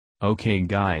Okay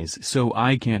guys, so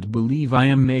I can't believe I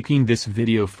am making this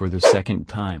video for the second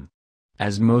time.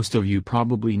 As most of you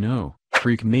probably know,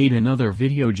 Kreek made another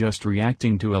video just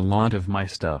reacting to a lot of my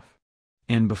stuff.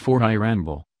 And before I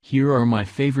ramble, here are my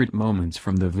favorite moments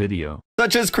from the video.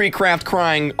 Such as KreekCraft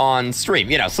crying on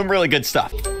stream, you know, some really good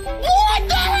stuff. What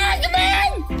the heck,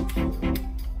 man?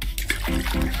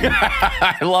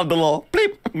 I love the little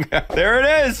bleep. There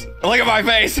it is. Look at my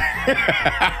face.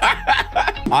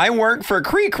 I work for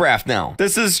KreekCraft now.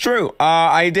 This is true.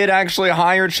 I did actually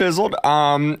hire Chizeled.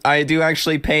 I do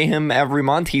actually pay him every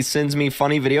month. He sends me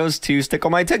funny videos to stick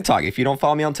on my TikTok. If you don't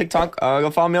follow me on TikTok,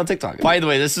 go follow me on TikTok. By the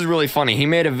way, this is really funny. He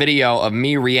made a video of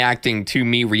me reacting to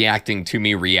me reacting to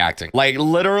me reacting. Like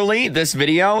literally, this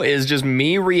video is just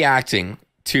me reacting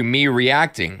to me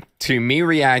reacting to me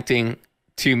reacting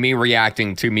to me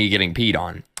reacting to me getting peed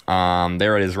on.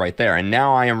 There it is right there. And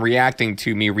now I am reacting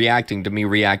to me reacting to me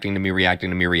reacting to me reacting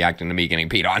to me reacting to me getting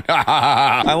peed on.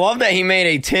 I love that he made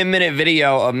a 10-minute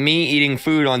video of me eating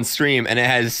food on stream and it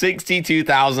has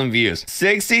 62,000 views.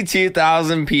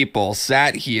 62,000 people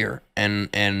sat here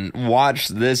and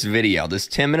watched this video, this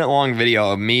 10-minute long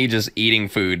video of me just eating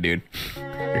food, dude.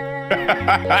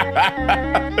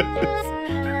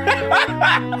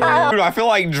 Dude, I feel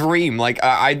like Dream. Like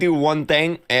I do one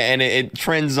thing and it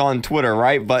trends on Twitter,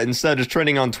 right? But instead of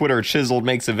trending on Twitter, Chizeled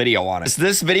makes a video on it.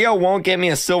 This video won't get me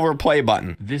a silver play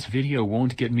button. This video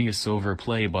won't get me a silver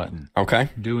play button. Okay.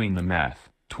 Doing the math.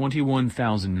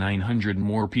 21,900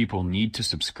 more people need to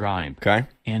subscribe. Okay.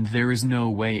 And there is no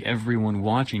way everyone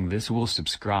watching this will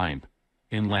subscribe.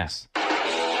 Unless...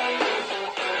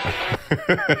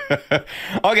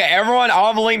 Okay, everyone, I'll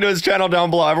have a link to his channel down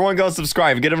below. Everyone go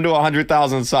subscribe. Get him to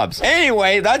 100,000 subs.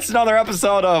 Anyway, that's another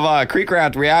episode of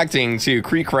KreekCraft reacting to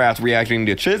KreekCraft reacting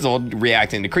to Chizeled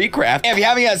reacting to KreekCraft. If you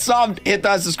haven't yet subbed, hit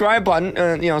that subscribe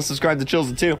button. You know, subscribe to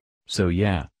Chizeled too. So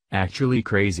yeah, actually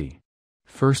crazy.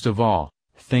 First of all,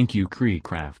 thank you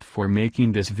KreekCraft for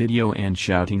making this video and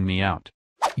shouting me out.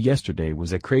 Yesterday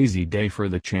was a crazy day for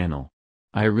the channel.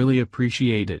 I really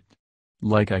appreciate it.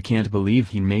 Like I can't believe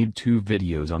he made 2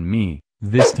 videos on me.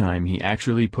 This time he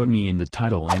actually put me in the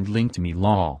title and linked me,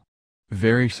 lol.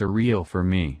 Very surreal for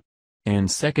me.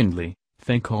 And secondly,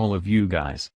 thank all of you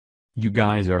guys. You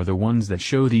guys are the ones that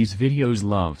show these videos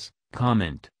loves,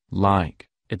 comment, like,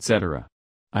 etc.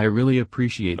 I really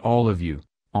appreciate all of you.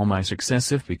 All my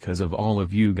success is because of all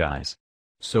of you guys.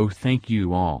 So thank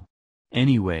you all.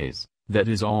 Anyways, that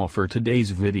is all for today's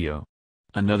video.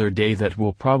 Another day that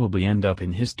will probably end up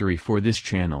in history for this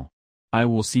channel. I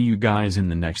will see you guys in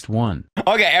the next one.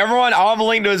 Okay, everyone, I'll have a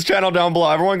link to his channel down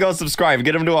below. Everyone go subscribe.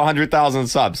 Get him to 100,000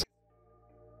 subs.